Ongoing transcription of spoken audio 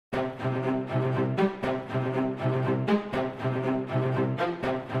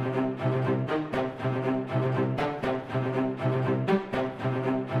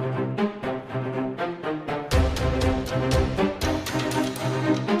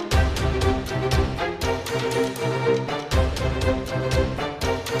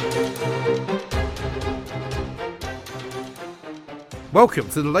Welcome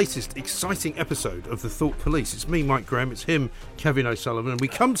to the latest exciting episode of The Thought Police. It's me, Mike Graham. It's him, Kevin O'Sullivan. And we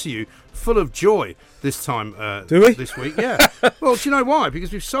come to you full of joy this time this week. Yeah. Well, do you know why?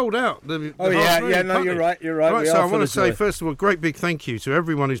 Because we've sold out. You're right. You're right. So I want to say, first of all, a great big thank you to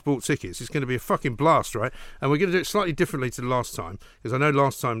everyone who's bought tickets. It's going to be a fucking blast, right? And we're going to do it slightly differently to the last time, because I know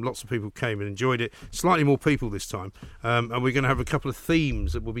last time lots of people came and enjoyed it. Slightly more people this time. And we're going to have a couple of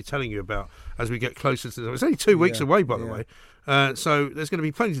themes that we'll be telling you about as we get closer to them. It's only 2 weeks away, by the way. So there's going to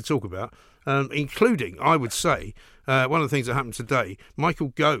be plenty to talk about, including, I would say, one of the things that happened today, Michael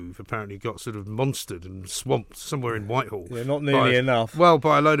Gove apparently got sort of monstered and swamped somewhere in Whitehall. Yeah, not nearly enough. Well,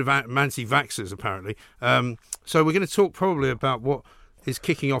 by a load of anti-vaxxers, apparently. So we're going to talk probably about what is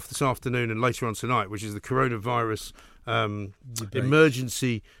kicking off this afternoon and later on tonight, which is the coronavirus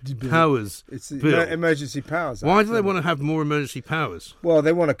emergency powers bill. Emergency powers. Why do they want to have more emergency powers? Well,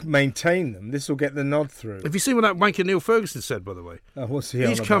 they want to maintain them. This will get the nod through. Have you seen what that wanker Neil Ferguson said, by the way? What's he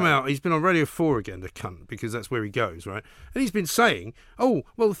He's on come about? out, he's been on Radio 4 again, the cunt, because that's where he goes, right? And he's been saying, oh,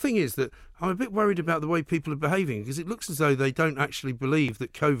 well, the thing is that I'm a bit worried about the way people are behaving, because it looks as though they don't actually believe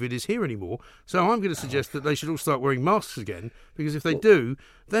that COVID is here anymore. So I'm going to suggest that they should all start wearing masks again, because if they do,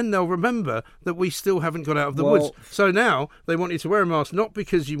 then they'll remember that we still haven't got out of the woods. So now they want you to wear a mask, not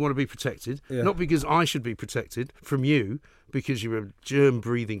because you want to be protected, not because I should be protected from you, because you're a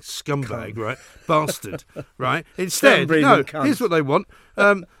germ-breathing scumbag, right? Bastard, right? Instead, no, here's what they want.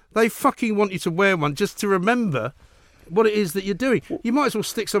 They fucking want you to wear one just to remember what it is that you're doing. You might as well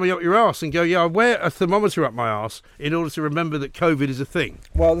stick something up your arse and go, I wear a thermometer up my arse in order to remember that COVID is a thing.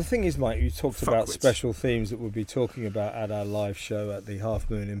 Well, the thing is, Mike, you talked about special themes that we'll be talking about at our live show at the Half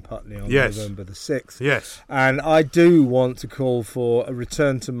Moon in Putney on November the 6th. Yes. And I do want to call for a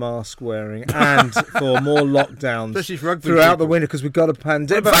return to mask wearing and for more lockdowns throughout the winter, because we've got a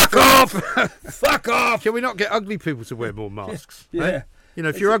pandemic. Fuck off! Fuck off! Can we not get ugly people to wear more masks? Yeah. Eh? You know,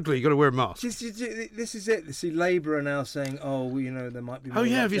 if you're ugly, you've got to wear a mask. This is it. See, Labour are now saying, there might be more lockdowns.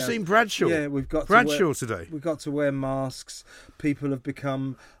 Have you seen Bradshaw? Yeah, we've got Bradshaw today. We've got to wear masks. People have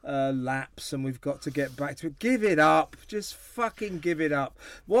become laps, and we've got to get back to it. Give it up. Just fucking give it up.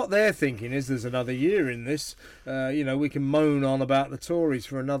 What they're thinking is there's another year in this. We can moan on about the Tories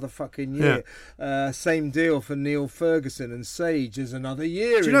for another fucking year. Yeah. Same deal for Neil Ferguson and Sage. There's another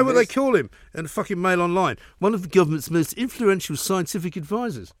year. Do you know what they call him in fucking Mail Online? One of the government's most influential scientific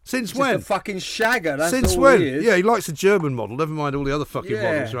advisors. Since when? Just a fucking shagger. That's Since all when? He is. Yeah, he likes the German model. Never mind all the other fucking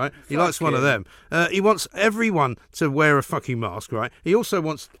models, right? He likes one of them. He wants everyone to wear a fucking mask, right? He also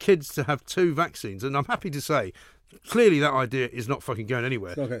wants kids to have 2 vaccines, and I'm happy to say, clearly that idea is not fucking going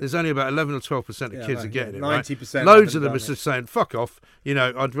anywhere. Okay. There's only about 11 or 12% of kids are getting it, 90%. Right? Loads of them are just saying, fuck off,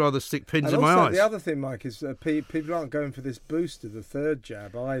 I'd rather stick pins in my eyes. The other thing, Mike, is people aren't going for this booster, the third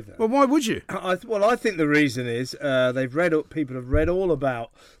jab, either. Well, why would you? I think the reason is people have read all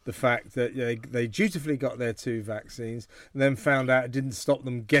about the fact that they dutifully got their 2 vaccines and then found out it didn't stop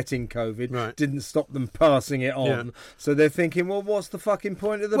them getting COVID, didn't stop them passing it on. Yeah. So they're thinking, well, what's the fucking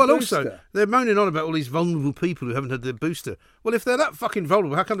point of the booster? Well, also, they're moaning on about all these vulnerable people who haven't had their booster. Well, if they're that fucking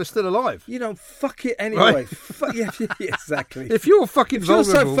vulnerable, how come they're still alive? Fuck it anyway. Right? Yeah, exactly. If you're fucking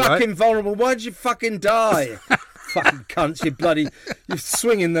vulnerable, you're so fucking vulnerable, why'd you fucking die? Fucking cunts, you're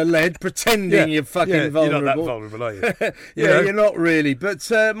swinging the lead, pretending you're fucking vulnerable. You're not that vulnerable, are you? You're not really. But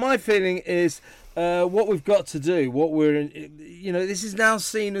my feeling is, what we've got to do, this is now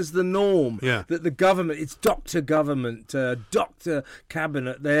seen as the norm. Yeah. That the government, it's Dr. Government, Dr.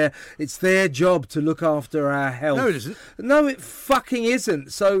 Cabinet there. It's their job to look after our health. No, it isn't. No, it fucking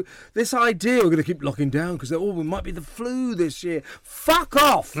isn't. So this idea we're going to keep locking down because we might be the flu this year. Fuck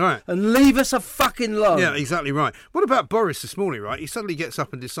off. Right. And leave us a fucking alone. Yeah, exactly right. What about Boris this morning, right? He suddenly gets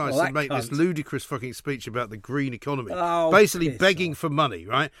up and decides to make this ludicrous fucking speech about the green economy. Basically begging for money,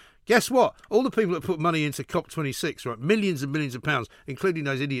 right? Guess what? All the people that put money into COP26, right? Millions and millions of pounds, including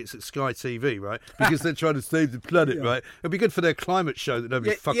those idiots at Sky TV, right? Because they're trying to save the planet, right? It'd be good for their climate show that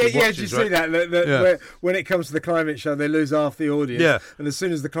nobody fucking watches, did you see that? When it comes to the climate show, they lose half the audience. Yeah. And as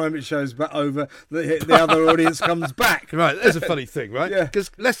soon as the climate show's over, the other audience comes back. Right, there's a funny thing, right? Yeah.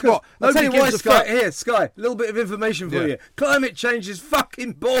 Because I'll tell you why, Sky, a little bit of information for you. Climate change is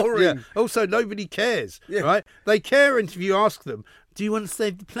fucking boring. Yeah. Also, nobody cares, right? They care until you ask them, do you want to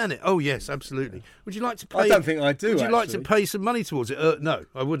save the planet? Oh, yes, absolutely. Would you like to pay... I don't think I do, Would you like to pay some money towards it? No,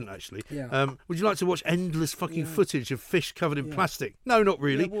 I wouldn't, actually. Yeah. Would you like to watch endless fucking footage of fish covered in plastic? No, not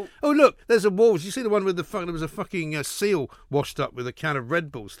really. Oh, look, there's a wall. Did you see the one with there was a fucking seal washed up with a can of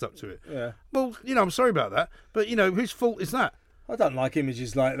Red Bull stuck to it? Yeah. Well, I'm sorry about that, but, whose fault is that? I don't like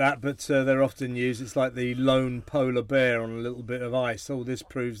images like that, but they're often used. It's like the lone polar bear on a little bit of ice. All this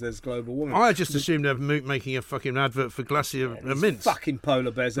proves there's global warming. I just assumed they're making a fucking advert for Glacier Mints. Fucking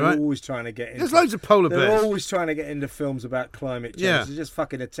polar bears. They're always trying to get into... There's loads of polar bears. They're always trying to get into films about climate change. Yeah. They're just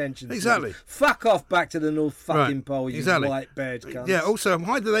fucking attention. Exactly. Fuck off back to the North fucking Pole, you white bear cunts. Yeah, also,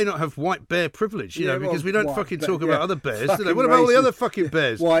 why do they not have white bear privilege? You know, because we don't fucking talk about other bears, do they? What about all the other fucking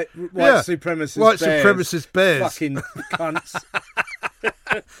bears? White supremacist bears. Fucking cunts.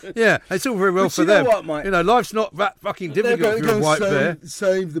 Yeah, it's all very well for them. What, mate? You know, life's not that fucking difficult if you're a white bear.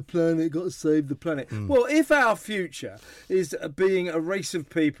 Save the planet, got to save the planet. Well, if our future is being a race of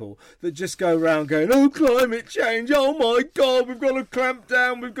people that just go around going, oh, climate change, oh my God, we've got to clamp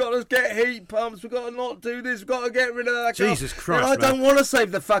down, we've got to get heat pumps, we've got to not do this, we've got to get rid of that. Jesus Christ, I don't want to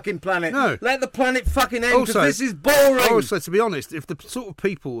save the fucking planet. No. Let the planet fucking end, because this is boring. Also, to be honest, if the sort of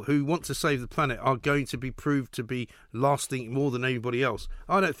people who want to save the planet are going to be proved to be lasting more than anybody else,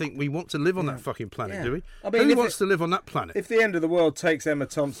 I don't think we want to live on that fucking planet, do we? I mean, who wants to live on that planet? If the end of the world takes Emma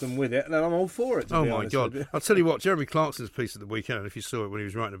Thompson with it, then I'm all for it, to be honest with you. I'll tell you what, Jeremy Clarkson's piece at the weekend, if you saw it when he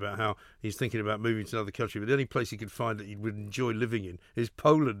was writing about how he's thinking about moving to another country, but the only place he could find that he would enjoy living in is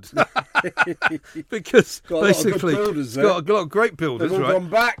Poland. Because basically it's got a lot of great builders. They've all gone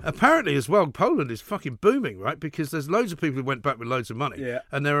back. Apparently as well, Poland is fucking booming, right? Because there's loads of people who went back with loads of money. Yeah.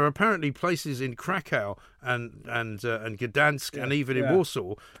 And there are apparently places in Krakow and Gdansk and even in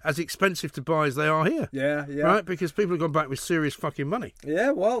Warsaw as expensive to buy as they are here. Yeah. Right? Because people have gone back with serious fucking money.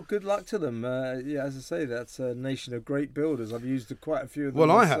 Yeah, well, good luck to them. As I say, that's a nation of great builders. I've used quite a few of them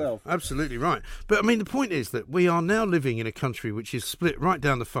myself. I have. Absolutely right. But, I mean, the point is that we are now living in a country which is split right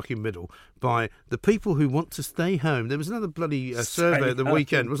down the fucking middle by the people who want to stay home. There was another bloody survey at the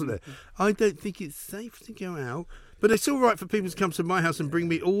weekend, wasn't there? I don't think it's safe to go out. But it's all right for people to come to my house and bring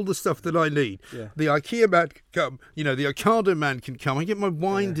me all the stuff that I need. Yeah. The IKEA man can come. You know, the Ocado man can come. I get my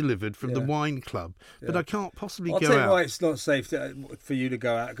wine delivered from the wine club. But I can't possibly go out. I'll tell you why it's not safe for you to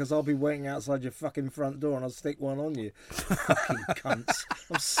go out, because I'll be waiting outside your fucking front door and I'll stick one on you. Fucking cunts.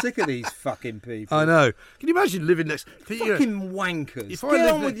 I'm sick of these fucking people. I know. Can you imagine living next... Fucking wankers.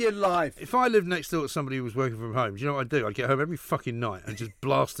 Get on with your life. If I lived next door to somebody who was working from home, do you know what I'd do? I'd get home every fucking night and just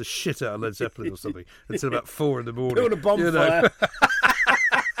blast the shit out of Led Zeppelin or something until about 4 in the morning. Build a bonfire.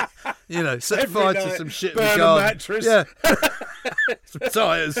 You know, set fire to some shit burn in the garden. A mattress. Yeah. Some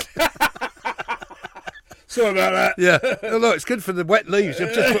tyres. Sorry about that. Yeah. Oh, look, it's good for the wet leaves.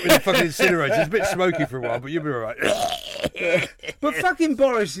 I've just put me in the fucking incinerator. It's a bit smoky for a while, but you'll be all right. But fucking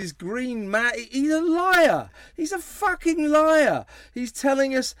Boris is green, Matt. He's a liar. He's a fucking liar. He's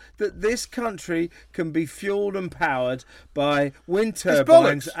telling us that this country can be fueled and powered by wind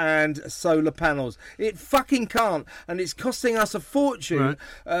turbines and solar panels. It fucking can't. And it's costing us a fortune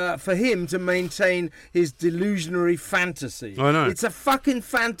for him to maintain his delusionary fantasy. I know. It's a fucking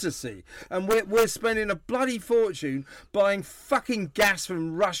fantasy. And we're spending a bloody fortune buying fucking gas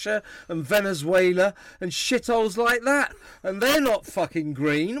from Russia and Venezuela and shitholes like that. And they're not fucking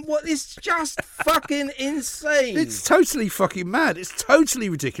green. What? It's just fucking insane. It's totally fucking mad. It's totally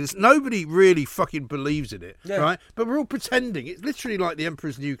ridiculous. Nobody really fucking believes in it, right? But we're all pretending. It's literally like the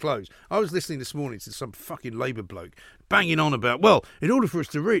Emperor's New Clothes. I was listening this morning to some fucking Labour bloke banging on about, well, in order for us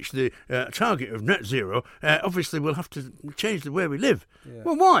to reach the target of net zero, obviously we'll have to change the way we live. Yeah.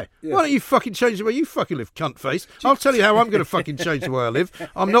 Well, why? Yeah. Why don't you fucking change the way you fucking live, cunt face? I'll tell you how I'm going to fucking change the way I live.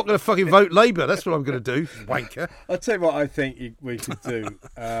 I'm not going to fucking vote Labour. That's what I'm going to do, wanker. I'll tell you what I think we could do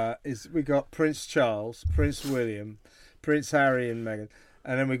is we got Prince Charles, Prince William, Prince Harry and Meghan,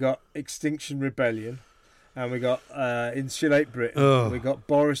 and then we got Extinction Rebellion. And we got Insulate Britain. We got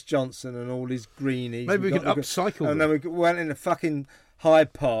Boris Johnson and all his greenies. Maybe we could upcycle them. And then we went in a fucking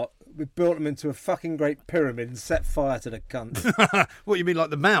Hyde Park. We built them into a fucking great pyramid and set fire to the cunts. What, you mean like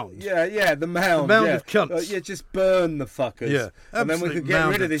the mound? Yeah, the mound. The mound of cunts. Just burn the fuckers. Yeah, and then we could get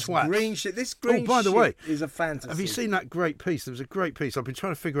rid of this green shit. This green by the way, is a fantasy. Have you seen that great piece? There was a great piece. I've been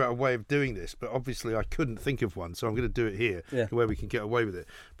trying to figure out a way of doing this, but obviously I couldn't think of one, so I'm going to do it here, where we can get away with it.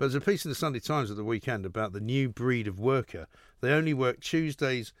 But there's a piece in the Sunday Times at the weekend about the new breed of worker. They only work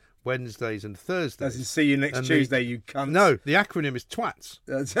Tuesdays, Wednesdays and Thursdays. As in, see you next Tuesday, you cunts. No, the acronym is TWATs.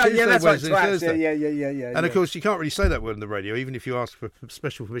 That's right, TWATs. Yeah. And of course, you can't really say that word on the radio, even if you ask for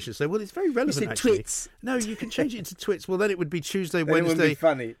special permission. Say, well, it's very relevant. Actually, twits. No, you can change it into twits. Well, then it would be Tuesday, Wednesday. It wouldn't be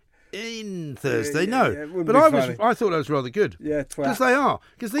funny. In Thursday, no. But I thought that was rather good. Yeah, twat. Because they are.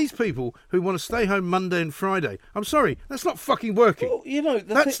 Because these people who want to stay home Monday and Friday, I'm sorry, that's not fucking working. Well, you know,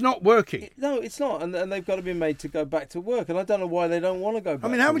 that's not working. No, it's not. And they've got to be made to go back to work. And I don't know why they don't want to go back to work.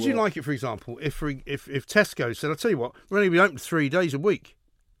 I mean, how would you like it, for example, if Tesco said, I'll tell you what, we're only be open 3 days a week.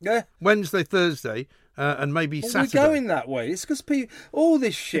 Yeah. Wednesday, Thursday, and maybe Well, Saturday. we're going that way. It's because all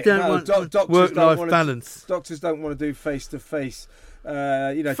this shit. don't no, want doctors work-life don't want balance. Doctors don't want to do face-to-face.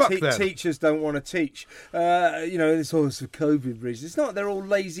 Fuck them. Teachers don't want to teach. It's all for COVID reasons. It's not. They're all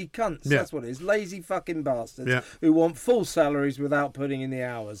lazy cunts. Yeah. That's what it is. Lazy fucking bastards Yeah. who want full salaries without putting in the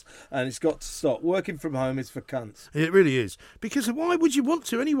hours. And it's got to stop. Working from home is for cunts. It really is. Because why would you want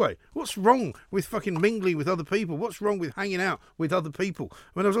to anyway? What's wrong with fucking mingling with other people? What's wrong with hanging out with other people?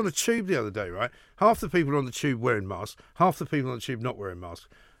 When I was on the tube the other day, right? Half the people on the tube wearing masks, half the people on the tube not wearing masks.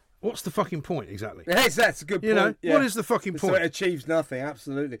 What's the fucking point exactly? Yes, that's a good point. You know, yeah. what is the fucking So point? it achieves nothing,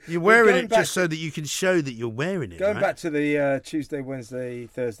 absolutely. You're wearing Going it back- just so that you can show that you're wearing it. Going right? back to the Tuesday, Wednesday,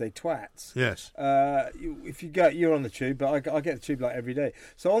 Thursday twats. Yes. If you're on the tube, but I get the tube like every day.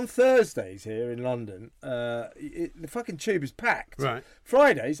 So on Thursdays here in London, the fucking tube is packed. Right.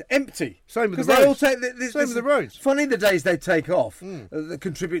 Fridays empty. Same with the 'Cause they all roads. take Same with the roads. Funny the days they take off that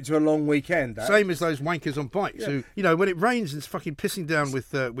contribute to a long weekend. That. Same as those wankers on bikes Yeah. who, when it rains and it's fucking pissing down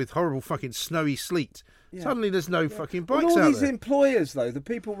with horrible fucking snowy sleet, suddenly there's no fucking Well, bikes all out these there. employers, though, the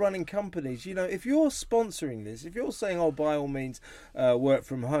people running companies, if you're sponsoring this, if you're saying, oh, by all means, work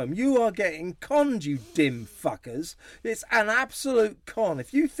from home, you are getting conned, you dim fuckers. It's an absolute con.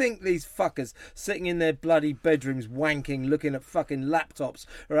 If you think these fuckers sitting in their bloody bedrooms wanking, looking at fucking laptops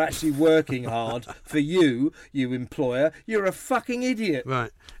are actually working hard for you, you employer, you're a fucking idiot.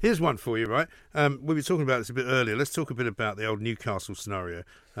 Right. Here's one for you, right? We were talking about this a bit earlier. Let's talk a bit about the old Newcastle scenario.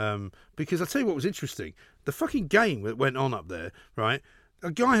 Because I'll tell you what was interesting. The fucking game that went on up there, right? A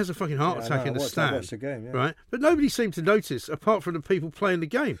guy has a fucking heart Yeah, I attack know, in the I stand, watched the game, yeah. right? But nobody seemed to notice, apart from the people playing the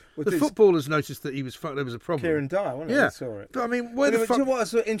game. Well, the it's- footballers noticed that there was a problem. Kieran Dyer, wasn't it? Yeah. I saw it. But I mean, where Do the you fuck? know what was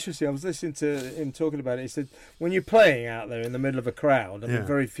so interesting? I was listening to him talking about it. He said, when you're playing out there in the middle of a crowd, I mean, Yeah.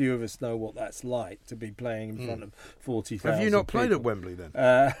 very few of us know what that's like to be playing in front of 40,000 Have you not played at people. Wembley then?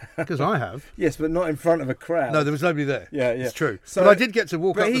 Because I have. Yes, but not in front of a crowd. No, there was nobody there. Yeah, yeah. It's true. So- but I did get to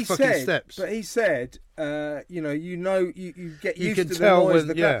walk but up the he fucking said, steps. But he said, you get You used can to tell the noise when- of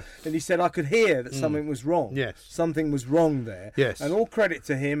the yeah. crowd. And he said, I could hear that something was wrong. Yes. Something was wrong there. Yes. And all credit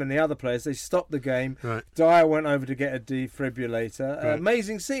to him and the other players. They stopped the game. Right. Dyer went over to get a defibrillator. Right.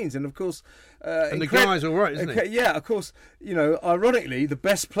 Amazing scenes. And of course... And the guy's all right, isn't he? Yeah, of course. Ironically, the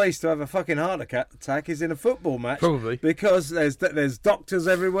best place to have a fucking heart attack is in a football match. Probably. Because there's doctors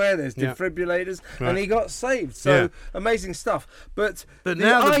everywhere, there's Yeah. defibrillators, Right. and he got saved. So, Yeah. amazing stuff. But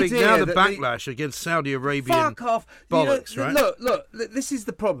now the idea that backlash against Saudi Arabian Fuck off. bollocks, right? Look, this is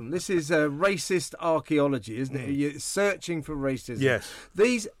the problem. This is racist archaeology, isn't it? You're searching for racism. Yes.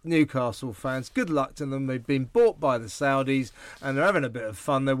 These Newcastle fans, good luck to them. They've been bought by the Saudis and they're having a bit of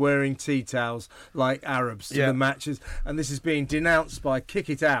fun. They're wearing tea towels like Arabs to Yeah. the matches. And this is being denounced by Kick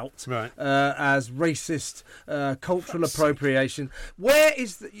It Out Right. as racist cultural appropriation. Where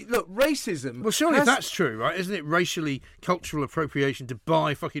is racism? Well, surely has- if that's true, right? Isn't it racially cultural appropriation to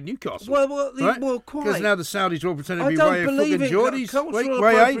buy fucking Newcastle? Well, Because quite. now the Saudis are all pretending to I be don't way believe fucking it. Geordies. Cultural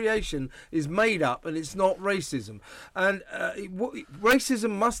Way, appropriation is made up, and it's not racism. And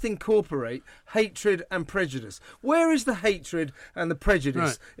racism must incorporate hatred and prejudice. Where is the hatred and the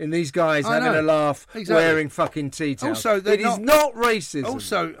prejudice in these guys I having know. a laugh, Exactly. wearing fucking tea towels? Also, they're it is not racism.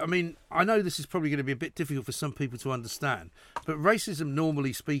 Also, I mean, I know this is probably going to be a bit difficult for some people to understand, but racism,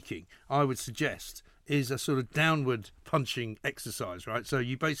 normally speaking, I would suggest, is a sort of downward punching exercise, right? So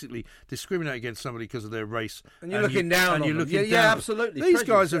you basically discriminate against somebody because of their race, And you're looking down and on you're them. looking Yeah, down. absolutely. These Prejudice,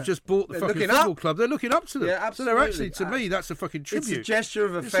 guys have yeah. just bought the They're fucking looking football up. club. They're looking up to them. Yeah, So they're actually, absolutely. to me, that's a fucking tribute. It's a gesture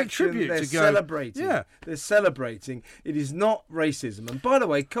of It's a affection. tribute They're to go- celebrating. Yeah. They're celebrating. It is not racism. And by the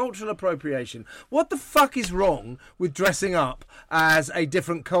way, cultural appropriation. What the fuck is wrong with dressing up as a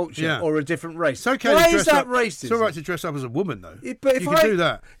different culture Yeah. or a different race? It's okay Why to is dress that up. racism? It's all right to dress up as a woman, though. But if you can I do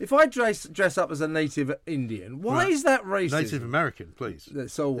that. If I dress up as a native Indian, why Right. is that racist? Native American, please.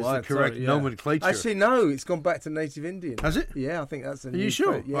 So It's what? the correct Sorry, yeah. nomenclature. Actually, no. It's gone back to Native Indian. Has it? Yeah, I think that's a Are new you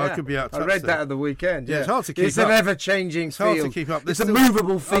sure? phrase. Well, I Yeah. could be out of I touch read then. that at the weekend. Yeah, it's hard to keep It's up. an ever-changing It's hard field. to keep up. It's They're a still-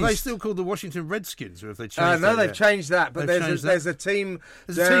 movable feast. Are they still called the Washington Redskins, or have they changed No, that they've yet? changed that, but They've changed that. there's a team.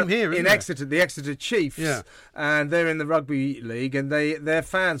 There's a team here, isn't in there? Exeter, the Exeter Chiefs. Yeah. And they're in the rugby league, and their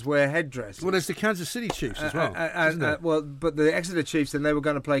fans wear headdresses. Well, there's the Kansas City Chiefs as well. isn't there? But the Exeter Chiefs, and they were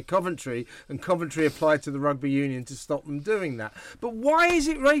going to play Coventry, and Coventry applied to the rugby union to stop them doing that. But why is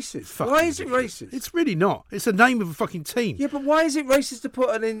it racist? Fucking Why is it ridiculous. racist? It's really not. It's the name of a fucking team. Yeah, but why is it racist to put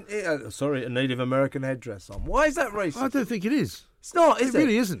a Native American headdress on? Why is that racist? I don't think it is. It's not, is it? It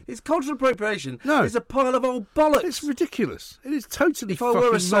really isn't. It's cultural appropriation. No. It's a pile of old bollocks. It's ridiculous. It is totally If I fucking wear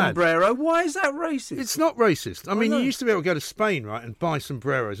a mad. sombrero, why is that racist? It's not racist. I mean, know. you used to be able to go to Spain, right, and buy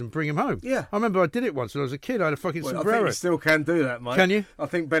sombreros and bring them home. Yeah. I remember I did it once when I was a kid. I had a fucking Well, I sombrero. think you still can do that, mate. Can you? I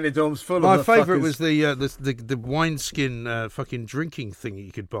think Benidorm's full My of the favourite fuckers. was the wineskin fucking drinking thing that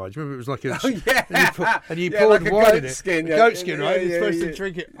you could buy. Do you remember it was like a Oh, yeah. and you Yeah, poured like a wine in goat it, skin, a yeah. goat skin, Yeah, right? You're yeah, supposed yeah. to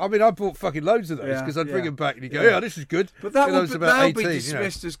drink it. I mean, I bought fucking loads of those Yeah, because I'd bring yeah. them back and you go, Yeah. yeah, this is good. But that when I would was about now 18, be you know.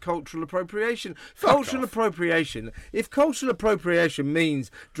 dismissed as cultural appropriation. Fuck Cultural off. appropriation. If cultural appropriation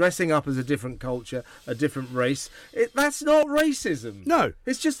means dressing up as a different culture, a different race, that's not racism. No.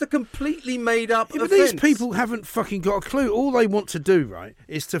 It's just a completely made up Yeah, but offence. these people haven't fucking got a clue. All they want to do, right,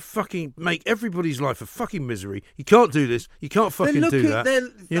 is to fucking make everybody's life a fucking misery. You can't do this. You can't fucking do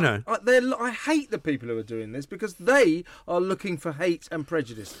that. You know. I hate the people who are doing this because they are looking for hate and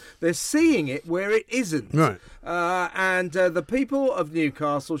prejudice. They're seeing it where it isn't. Right. And the people of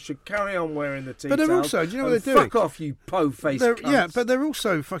Newcastle should carry on wearing the tea But they're towels also, do you know what and they're doing? Fuck off, you po-faced cunts. Yeah, but they're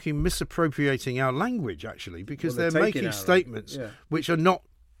also fucking misappropriating our language, actually, because Well, they're they're taking making our statements language, yeah. which are not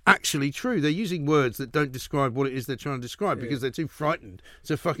actually true. They're using words that don't describe what it is they're trying to describe because they're too frightened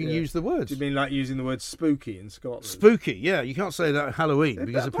to fucking use the words. Do you mean like using the word spooky in Scotland? Spooky, yeah. You can't say that at Halloween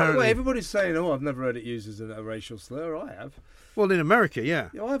because By the apparently... way, everybody's saying, "Oh, I've never heard it used as a racial slur." I have. Well, in America, yeah.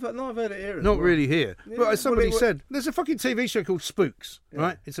 Yeah, I've heard it here. as Not well. really here. Yeah, But as somebody well, said, there's a fucking TV show called Spooks,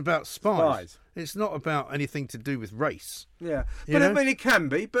 right? It's about spies. Spies. It's not about anything to do with race. Yeah, You but I know? mean it can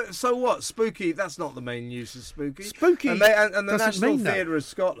be. But so what? Spooky. That's not the main use of spooky. Spooky and the doesn't National mean that. Theatre of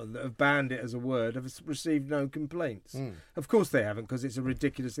Scotland that have banned it as a word have received no complaints. Of course they haven't because it's a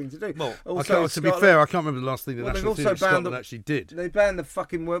ridiculous thing to do. Well, Also, to be fair, I can't remember the last thing the Well, they've National also Theatre of banned Scotland the- actually did. They banned the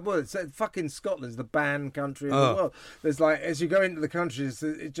fucking word. Well, it's fucking Scotland's the banned country in Oh. the world. There's like as you go into the country,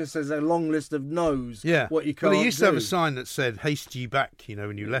 it just says a long list of no's. Yeah. What you can't Well, he used do. to have a sign that said "Haste ye back," you know,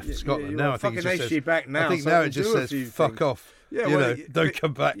 when you left Scotland. Now I think it fucking just haste ye says. back now. I think so now we it just do a says few "fuck things. off." Yeah, you well, know, don't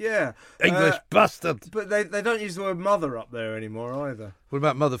come back. Yeah, English bastard. But they don't use the word mother up there anymore either. What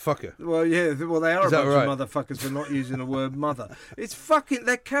about motherfucker? Well, yeah, well they are a Is that bunch right? of motherfuckers for not using the word mother. It's fucking.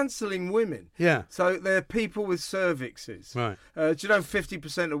 They're cancelling women. Yeah. So they're people with cervixes. Right. Do you know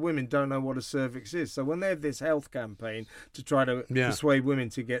 50% of women don't know what a cervix is? So when they have this health campaign to try to persuade women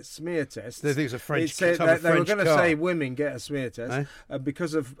to get smear tests, They think it's a French. it said type of they were French going to car. say women get a smear test Eh?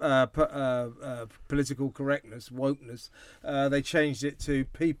 because of political correctness, wokeness. They changed it to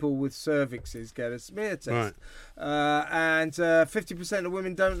people with cervixes get a smear test, and 50% of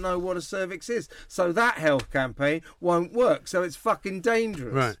women don't know what a cervix is. So that health campaign won't work. So it's fucking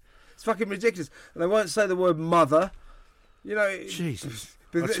dangerous. Right. It's fucking ridiculous. And they won't say the word mother. You know. Jesus.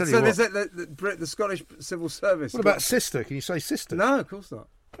 So I'll tell you there's what. the Scottish Civil Service. What about sister? Can you say sister? No, of course not.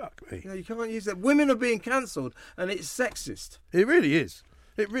 Fuck me. No, you can't use that. Women are being cancelled, and it's sexist. It really is.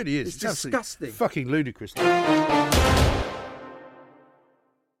 It really is. It's absolutely disgusting. Fucking ludicrous.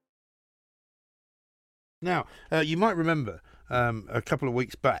 Now, you might remember a couple of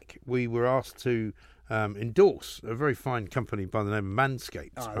weeks back, we were asked to endorse a very fine company by the name of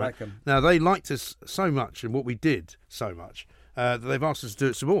Manscaped. Oh, I right? like them. Now, they liked us so much and what we did so much that they've asked us to do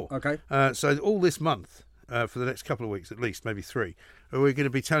it some more. Okay. So all this month, for the next couple of weeks at least, maybe 3, we're going to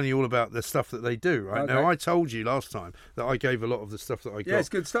be telling you all about the stuff that they do, right? Okay. Now, I told you last time that I gave a lot of the stuff that I got. Yeah, it's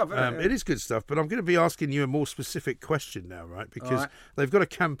good stuff, isn't it? It is good stuff, but I'm going to be asking you a more specific question now, right? Because right. they've got a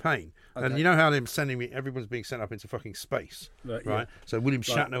campaign, and Okay. you know how they're sending me, everyone's being sent up into fucking space, Right, right? yeah. So William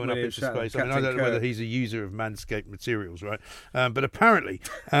Right, Shatner went up William into Shatner, space. I mean, I Captain don't know whether Kirk. he's a user of Manscaped materials, right? But apparently,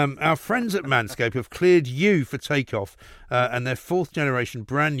 our friends at Manscaped have cleared you for takeoff and their 4th generation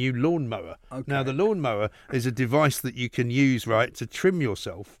brand new lawnmower. Okay. Now, the lawnmower is a device that you can use, right, to trim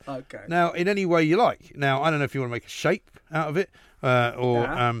yourself. Okay. Now, in any way you like. Now, I don't know if you want to make a shape out of it,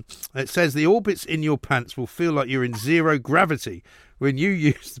 it says the orbits in your pants will feel like you're in zero gravity when you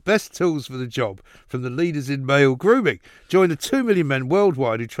use the best tools for the job from the leaders in male grooming. Join the 2 million men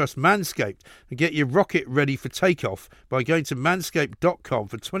worldwide who trust Manscaped and get your rocket ready for takeoff by going to manscaped.com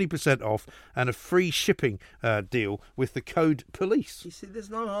for 20% off and a free shipping deal with the code POLICE. You see,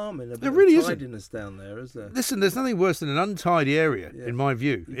 there's no harm in a bit There really of isn't. tidiness down there, is there? Listen, there's nothing worse than an untidy area, in my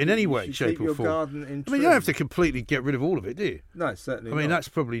view, in any way, You should shape keep or your form. garden in I mean, you trim. don't have to completely get rid of all of it, do you? No, certainly I mean, not. that's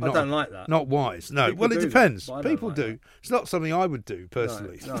probably I not. don't like that. Not wise. No. People Well, it do that, depends. but I don't People like do. that. It's not something I would do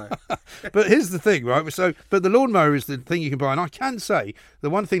personally. No. But here's the thing, right? So, but the lawnmower is the thing you can buy, and I can say the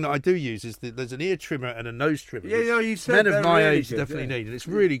one thing that I do use is that there's an ear trimmer and a nose trimmer. Yeah, no, you said men of they're my really age good, definitely yeah. need, and it's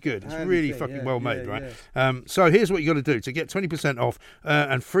really good. It's Handy really thing, fucking yeah, well made, yeah, right? yeah. So here's what you got to do to get 20% off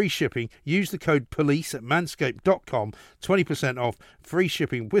and free shipping. Use the code police at manscaped.com. 20% off, free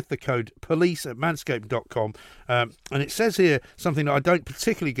shipping with the code police at manscaped.com. And it says here something that I don't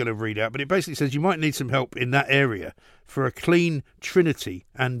particularly going to read out, but it basically says you might need some help in that area for a clean Trinity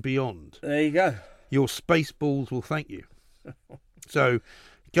and beyond. There you go. Your space balls will thank you. So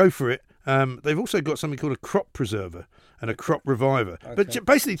go for it. They've also got something called a crop preserver and a crop reviver. Okay. But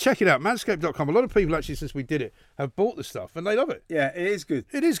basically, check it out, manscaped.com. A lot of people, actually, since we did it, have bought the stuff, and they love it. Yeah, it is good.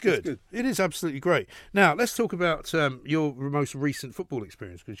 It is good. It's good. It is absolutely great. Now, let's talk about your most recent football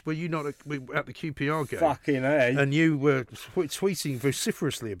experience. Because were you not at the QPR game? Fucking A. And you were tweeting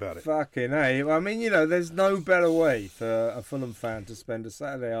vociferously about it. Fucking A. I mean, there's no better way for a Fulham fan to spend a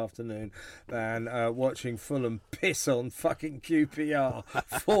Saturday afternoon than watching Fulham piss on fucking QPR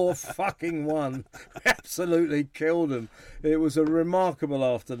 4-1. Absolutely killed them. It was a remarkable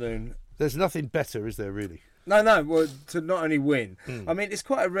afternoon. There's nothing better, is there, really? No. Well, to not only win. I mean, it's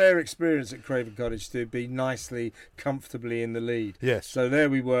quite a rare experience at Craven Cottage to be nicely, comfortably in the lead. Yes. So there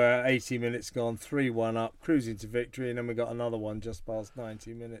we were, 80 minutes gone, 3-1 up, cruising to victory, and then we got another one just past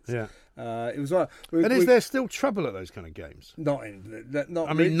 90 minutes. Yeah. It was like. Is there still trouble at those kind of games? Not in. Not.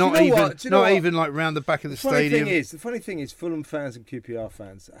 I mean, Do you know what? even like round the back of the stadium. The funny thing is, Fulham fans and QPR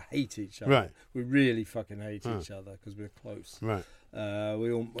fans hate each other. Right. We really fucking hate each other because we're close. Right.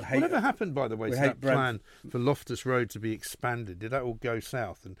 We all hate. Whatever happened, by the way, we to hate that plan for Loftus Road to be expanded? Did that all go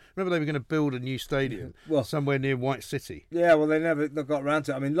south? And remember, they were going to build a new stadium somewhere near White City. Yeah, well, they never got around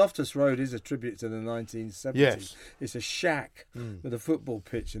to it. I mean, Loftus Road is a tribute to the 1970s. Yes. It's a shack with a football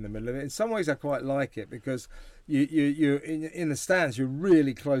pitch in the middle of it. In some ways, I quite like it because you're in the stands. You're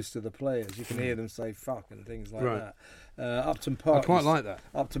really close to the players. You can hear them say "fuck" and things like that. Upton Park. I quite like that.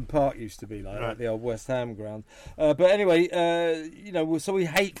 Upton Park used to be like that, the old West Ham ground. But anyway, so we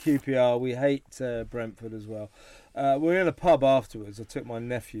hate QPR, we hate Brentford as well. We were in a pub afterwards. I took my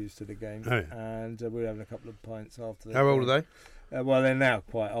nephews to the game, and we were having a couple of pints after that. How old are they? Well, they're now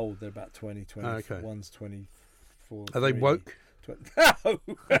quite old. They're about 20, okay. One's 24. Are they woke? No.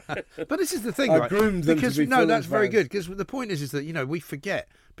 But this is the thing, I right? groomed them because to be no, Fulham that's very fans. good. Because the point is that we forget,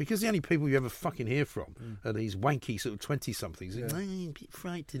 because the only people you ever fucking hear from are these wanky sort of 20-somethings. I'm a bit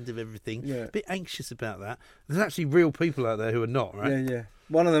frightened of everything, a bit anxious about that. There's actually real people out there who are not, right? Yeah.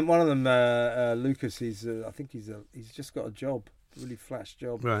 One of them, Lucas. I think he's just got a job, really flash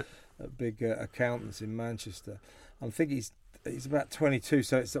job, Right. at big accountants in Manchester. I think he's about 22,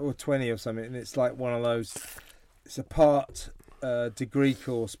 so it's or 20 or something, and it's like one of those. It's a part degree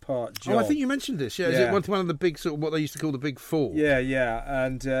course, part job. Oh, I think you mentioned this. Yeah, is it one of the big sort of what they used to call the big four? Yeah,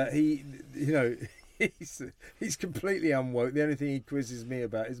 and he, he's completely unwoke. The only thing he quizzes me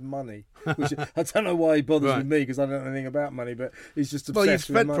about is money, which I don't know why he bothers with me because I don't know anything about money. But he's just obsessed with money. Well, you've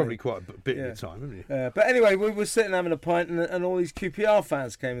spent probably quite a bit of your time, haven't you? But anyway, we were sitting having a pint, and all these QPR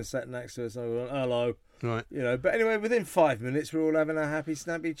fans came and sat next to us. And I went, "Hello." Right. But anyway, within 5 minutes, we were all having a happy,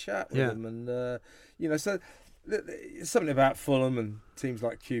 snappy chat with them, and so. It's something about Fulham and teams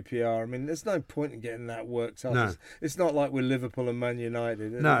like QPR. I mean, there's no point in getting that worked up. No. It's not like we're Liverpool and Man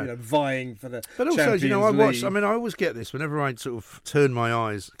United, no. vying for the But also, Champions I watch. League. I mean, I always get this whenever I sort of turn my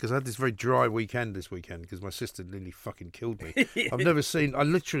eyes, because I had this very dry weekend this weekend because my sister nearly fucking killed me. I've never seen. I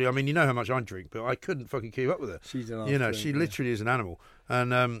mean, you know how much I drink, but I couldn't fucking keep up with her. She's an she literally is an animal,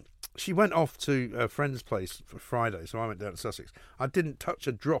 and she went off to a friend's place for Friday, so I went down to Sussex. I didn't touch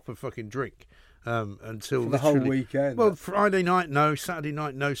a drop of fucking drink. Until for the whole weekend. Well, Friday night, no. Saturday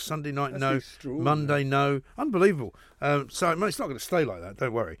night, no. Sunday night, no. Monday, no. Unbelievable. So it's not going to stay like that.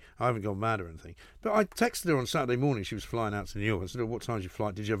 Don't worry. I haven't gone mad or anything. But I texted her on Saturday morning. She was flying out to New York. I said, "What time's your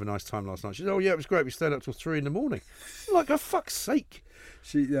flight? Did you have a nice time last night?" She said, "Oh yeah, it was great. We stayed up till 3 a.m. I'm like, for fuck's sake.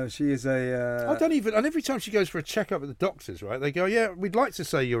 She is a. I don't even. And every time she goes for a checkup at the doctors, right? They go, "Yeah, we'd like to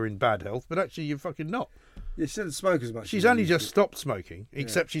say you're in bad health, but actually you're fucking not." Yeah, she doesn't smoke as much. She's only just stopped smoking,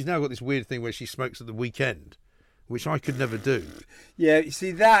 except she's now got this weird thing where she smokes at the weekend, which I could never do. Yeah, you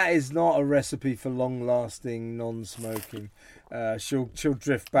see, that is not a recipe for long-lasting non-smoking. She'll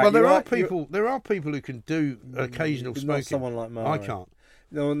drift back. Well, there are people who can do occasional smoking. Not someone like Mara. I can't.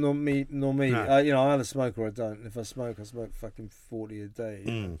 No, not me. No. I either smoke or I don't. And if I smoke fucking 40 a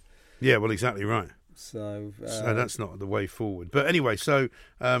day. Yeah, well, exactly right. So that's not the way forward. But anyway, so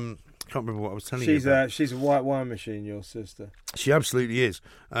I can't remember what I was telling you about. She's a white wine machine, your sister. She absolutely is.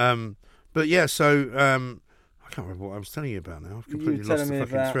 But yeah, so I I can't remember what I was telling you about now. I've You were completely lost telling the me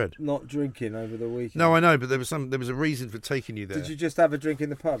fucking about thread. not drinking over the weekend. No, I know, but there was a reason for taking you there. Did you just have a drink in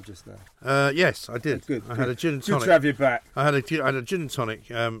the pub just now? Yes, I did. Good. I had a gin and Good tonic. to have you back. I had a gin and tonic,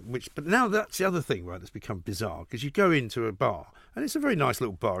 but now that's the other thing, right? That's become bizarre because you go into a bar and it's a very nice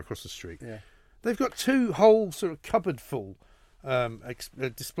little bar across the street. Yeah. They've got 2 whole sort of cupboard full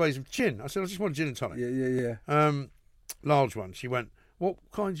displays of gin. I said, I just want a gin and tonic. Yeah. Large one. She went, what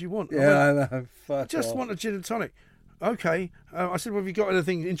kind do you want? Yeah, I know. Fuck Just off. want a gin and tonic. Okay. I said, well, have you got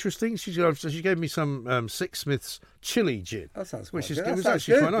anything interesting? She gave me some Six Smiths chili gin. That sounds Which quite is good. it That was sounds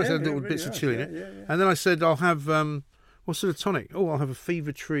actually good. quite nice. Yeah, It had little really bits of nice. chili in Yeah, it. yeah. And then I said, I'll have what sort of tonic? Oh, I'll have a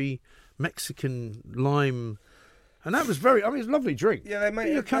Fever Tree Mexican lime. And that was very, I mean, it's a lovely drink. Yeah, they make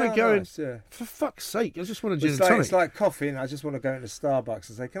But you're it kind of very going, nice, yeah. for fuck's sake, I just want a gin It's and like, tonic. it's like coffee, and I just want to go into Starbucks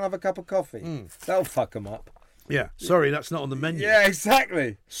and say, "Can I have a cup of coffee?" That'll fuck them up. Yeah, sorry, that's not on the menu. Yeah,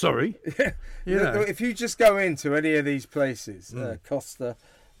 exactly. Sorry. Yeah. If you just go into any of these places, Costa,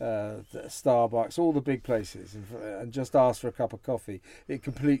 Starbucks, all the big places, and just ask for a cup of coffee, it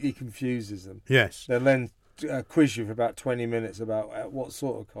completely confuses them. Yes. They'll then quiz you for about 20 minutes about what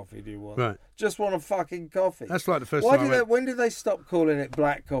sort of coffee do you want. Right. Just want a fucking coffee. That's like the first Why time did I they, went. when did they stop calling it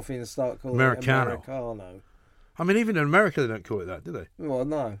black coffee and start calling Americano. it Americano? I mean, even in America, they don't call it that, do they? Well,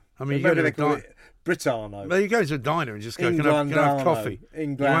 no. I mean, you Maybe go to they a call diner. it Britano. Well, you go to a diner and just go, can I have coffee?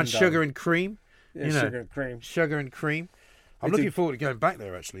 You want sugar and cream? Yeah, you know, sugar and cream. Sugar and cream. I'm They do- looking forward to going back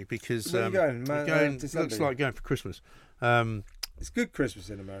there, actually, because Where are you going, we're man? going- December? looks like going for Christmas. It's good Christmas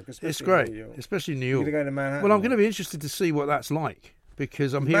in America. Especially It's great, In New York. especially in New You're York. going to go to Manhattan. Well, I'm going to be interested to see what that's like,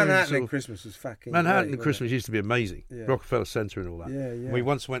 because I'm hearing Manhattan sort at of- Christmas was fucking Manhattan great, at wasn't Christmas used to be amazing. Yeah. Rockefeller Center and all that. Yeah, yeah. We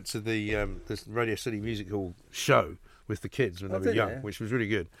once went to the this Radio City Music Hall show with the kids when Oh, they were did you? young, which was really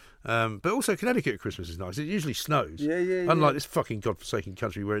good. But also Connecticut at Christmas is nice. It usually snows. Yeah, yeah, yeah. Unlike this fucking godforsaken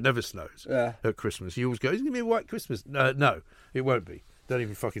country where it never snows Yeah. at Christmas. You always go, is it going to be a white Christmas? No, it won't be. Don't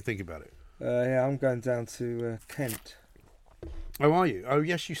even fucking think about it. Yeah, I'm going down to Kent. Oh, are you? Oh,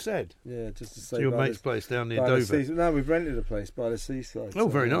 yes, you said. Yeah, just to say To your by mate's the- place down near by the Dover. seas- No, we've rented a place by the seaside. Oh,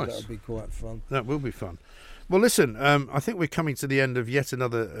 very nice. That'll be quite fun. That will be fun. Well, listen, I think we're coming to the end of yet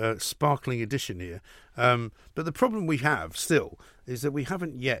another sparkling edition here. But the problem we have still is that we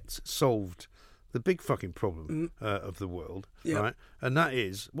haven't yet solved the big fucking problem of the world, Yeah. right? And that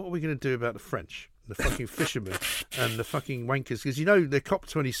is, what are we going to do about the French? The fucking fishermen and the fucking wankers. Because, you know, the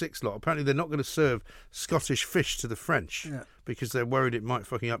COP26 lot, apparently they're not going to serve Scottish fish to the French Yeah. because they're worried it might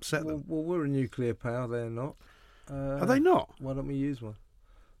fucking upset them. Well, we're a nuclear power. They're not. Are they not? Why don't we use one?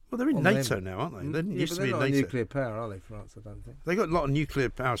 Well, they're in Well, NATO then- now, aren't they? They Yeah, used but to be they're in not a NATO. nuclear power, are they, France? I don't think. They got a lot of nuclear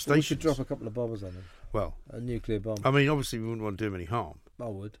power Well, we stations. should drop a couple of bombers on them. Well, A nuclear bomb. I mean, obviously we wouldn't want to do them any harm, I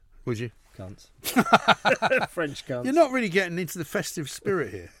would. would you? Cunts. French cunts. You're not really getting into the festive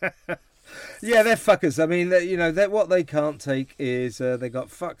spirit here. Yeah, they're fuckers. I mean, what they can't take is they got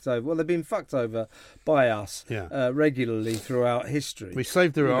fucked over. Well, they've been fucked over by us Yeah. regularly throughout history. We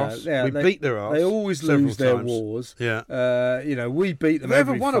saved their You know, arse. yeah, We they- beat their arse. They always several lose their times. wars. Yeah. We beat them Have they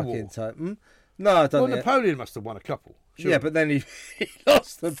ever every won a fucking war? time. No, I don't Well, think. Napoleon must have won a couple. Sure. Yeah, but then he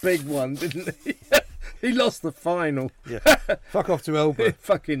lost the big one, didn't he? He lost the final. Yeah. Fuck off to Elba.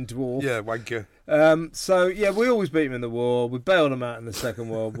 Fucking dwarf. Yeah, wanker. So yeah, we always beat them in the war. We bailed them out in the Second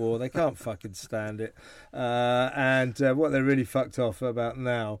World War. They can't fucking stand it. And what they're really fucked off about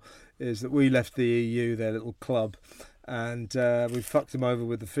now is that we left the EU, their little club, and we fucked them over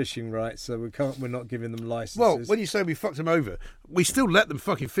with the fishing rights. So we're not giving them licenses. Well, when you say we fucked them over, we still let them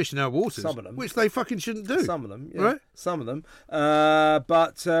fucking fish in our waters. Some of them. Which they fucking shouldn't do. Some of them, yeah. Right? Some of them.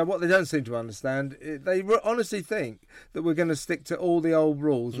 But what they don't seem to understand, they honestly think that we're going to stick to all the old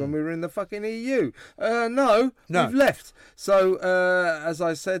rules when we were in the fucking EU. No, we've left. So, as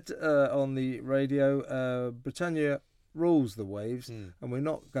I said on the radio, Britannia rules the waves, and we're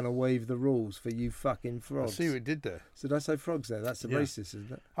not going to waive the rules for you fucking I frogs. see what it did there. So did I say frogs there? That's Yeah. racist, isn't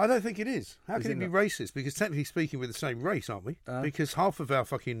it? I don't think it is. How Is can it it be not? racist? Because technically speaking, we're the same race, aren't we? Because half of our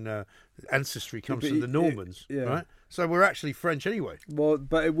fucking ancestry comes but from the Normans, yeah. right? So we're actually French anyway. Well,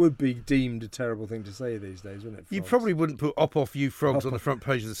 but it would be deemed a terrible thing to say these days, wouldn't it? You frogs? probably wouldn't put "off you frogs" Op on the front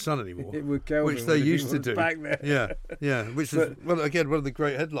page of the Sun anymore, It would Kelvin, which they would if he used to was do. back there. Yeah, yeah. Which is, well, again, one of the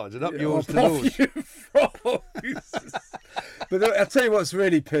great headlines. And up yours to Off yours. you frogs. But I'll tell you what's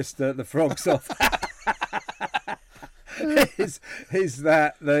really pissed the frogs off. is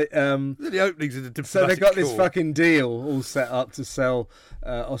that the openings in the diplomatic so they got this corps. fucking deal all set up to sell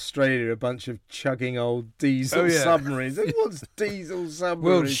Australia a bunch of chugging old diesel submarines. Who wants diesel submarines?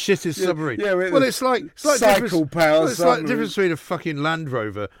 World's shittest submarine. Yeah, well, it's like cycle power. It's like the difference between a fucking Land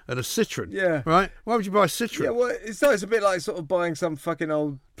Rover and a Citroen. Yeah. Right? Why would you buy a Citroen? Yeah, well, it's a bit like sort of buying some fucking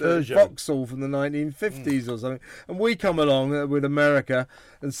old Peugeot. Vauxhall from the 1950s or something. And we come along with America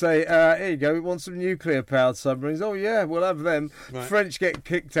and say, here you go, we want some nuclear-powered submarines. Oh, yeah, we'll have them. Right. French get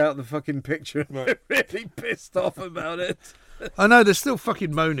kicked out the fucking picture. Right. They're really pissed off about it. I know, they're still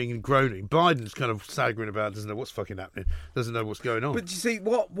fucking moaning and groaning. Biden's kind of staggering about, doesn't know what's fucking happening, doesn't know what's going on. But you see,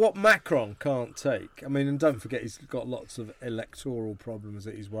 what Macron can't take, I mean, and don't forget he's got lots of electoral problems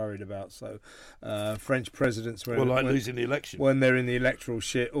that he's worried about. So French presidents, losing the election. when they're in the electoral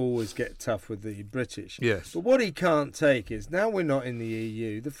shit, always get tough with the British. Yes. But what he can't take is, now we're not in the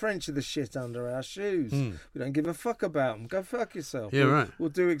EU, the French are the shit under our shoes. We don't give a fuck about them. Go fuck yourself. Yeah, right. We'll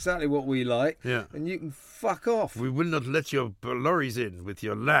do exactly what we like. Yeah. And you can fuck off. We will not let your lorries in with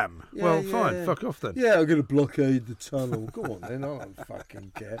your lamb. Yeah, well, yeah, fine, yeah. fuck off then. Yeah, I'm going to blockade the tunnel. Go on then, I don't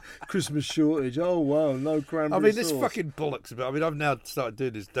fucking care. Christmas shortage. Oh, wow, no cranberry I mean, this sauce. fucking bollocks about. I mean, I've now started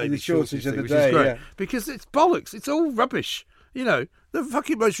doing this daily The shortage of thing, the which day, is great yeah. because it's bollocks. It's all rubbish. You know, the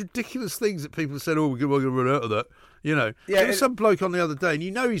fucking most ridiculous things that people said. Oh, we're going to run out of that. You know, there was some bloke on the other day, and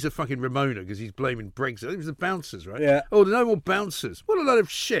you know he's a fucking Ramona because he's blaming Brexit. It was the bouncers, right? Yeah. Oh, there are no more bouncers. What a load of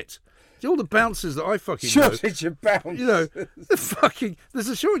shit. All the bouncers that I fucking shortage of bouncers. know, you know, there's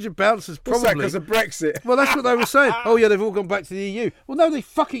a shortage of bouncers What's that, probably. because of Brexit? Well, that's what they were saying. Oh, yeah, they've all gone back to the EU. Well, no, they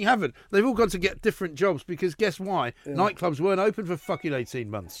fucking haven't. They've all gone to get different jobs because guess why? Nightclubs weren't open for fucking 18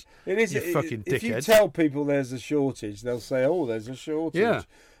 months. It is. You fucking if you dickhead. tell people there's a shortage, they'll say, oh, there's a shortage. Yeah.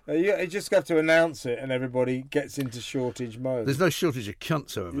 You just have to announce it and everybody gets into shortage mode. There's no shortage of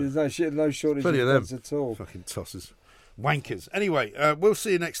cunts, however. There's no shortage Plenty of of them. cunts at all. Fucking tossers. Wankers. Anyway, we'll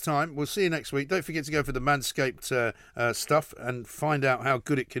see you next time. We'll see you next week. Don't forget to go for the Manscaped stuff and find out how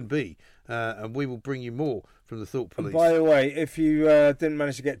good it can be. And we will bring you more from the Thought Police. And by the way, if you didn't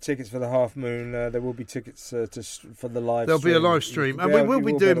manage to get tickets for the Half Moon, there will be tickets for the live There'll stream. be a live stream. And Yeah, we will you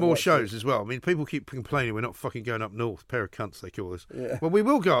be be doing able to more watch shows it. as well. I mean, people keep complaining we're not fucking going up north. Pair of cunts, they call us. Yeah. Well, we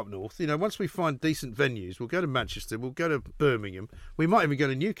will go up north. You know, once we find decent venues, we'll go to Manchester, we'll go to Birmingham. We might even go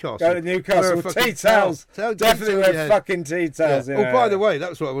to Newcastle. Go to Newcastle. Wear a fucking Tea towels. towel. Definitely wear Yeah. fucking tea towels. Yeah. in Oh, our- by the way, that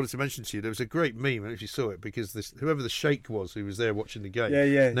was what I wanted to mention to you. There was a great meme, I don't know if you saw it, because whoever the sheikh was who was there watching the game,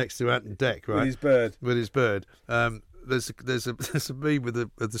 Yeah. next to Ant and Dec, right, With his bird. with his bird. There's a meme with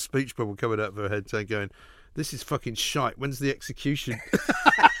the speech bubble coming out of her head, saying, "Going, this is fucking shite. When's the execution?"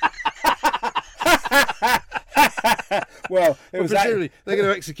 Well, it Well, was presumably they're going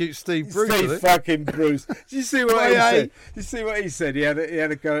to execute Steve Bruce. Steve are they? fucking Bruce. Did you see what he Aye, aye. said? Did you see what he said? He had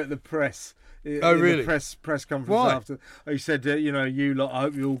a go at the press. Oh, in really? The press conference Why? after. He said, you know, you lot, I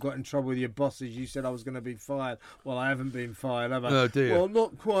hope you all got in trouble with your bosses. You said I was going to be fired. Well, I haven't been fired, have I? Oh, dear. Well,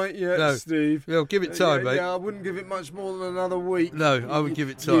 not quite yet, No. Steve. Well, give it time, mate. Yeah, I wouldn't give it much more than another week. No, I would give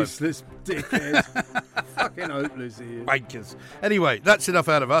it time. Useless dickhead. Fucking hopeless he is. Wankers. Anyway, that's enough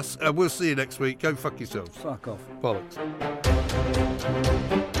out of us. We'll see you next week. Go fuck yourselves. Fuck off. Bollocks.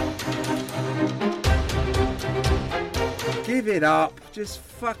 Give it up. Just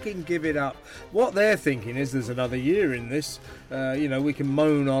fucking give it up. What they're thinking is there's another year in this. You know, we can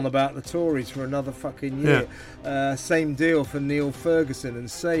moan on about the Tories for another fucking year. Same deal for Neil Ferguson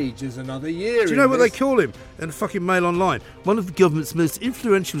and Sage. There's another year. Do you know what they call him in fucking Mail Online? One of the government's most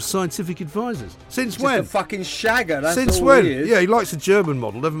influential scientific advisors. Since Just when? a fucking shagger. That's Since all when? he is. Yeah, he likes the German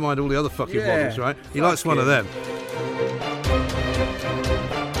model. Never mind all the other fucking Yeah. models, right? He Fuck likes one of him. them.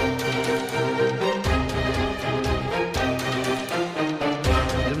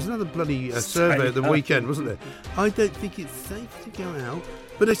 There was another bloody survey at the weekend, wasn't there? I don't think it's safe to go out.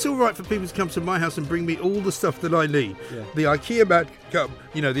 But it's all right for people to come to my house and bring me all the stuff that I need. Yeah. The IKEA man can come.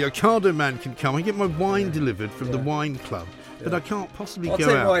 You know, the Ocado man can come. I get my wine delivered from the wine club. But I can't possibly I'll go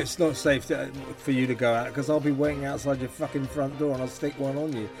tell you out. why it's not safe for you to go out, because I'll be waiting outside your fucking front door and I'll stick one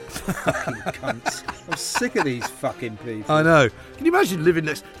on you. Fucking cunts. I'm sick of these fucking people. I know. Can you imagine living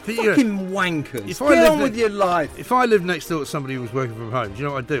next... you know, Fucking wankers. If Get I lived on in- with your life. If I lived next door to somebody who was working from home, do you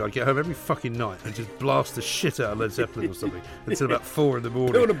know what I'd do? I'd get home every fucking night and just blast the shit out of Led Zeppelin or something until about 4 in the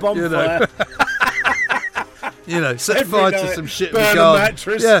morning. Build a bonfire. You know, set Every fire to night, some shit in burn the a garden.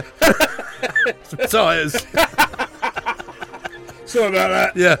 mattress. Yeah. Some tyres. Sorry about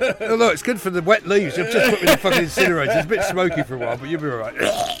that. Yeah. Oh, look, it's good for the wet leaves. You've just put me in the fucking incinerator. It's a bit smoky for a while, but you'll be all right.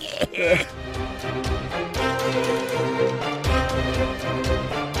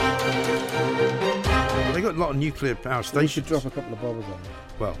 They got lot of nuclear power We stations. should drop a couple of bombs on them.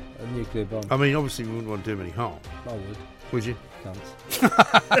 Well, A nuclear bomb. I mean, obviously we wouldn't want to do them any harm, I would. would you?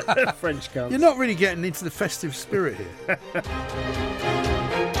 Cunts. French cunts. You're not really getting into the festive spirit here.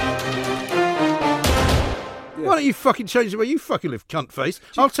 Why don't you fucking change the way you fucking live, cunt face?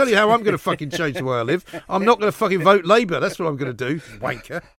 I'll tell you how I'm going to fucking change the way I live. I'm not going to fucking vote Labour. That's what I'm going to do, wanker.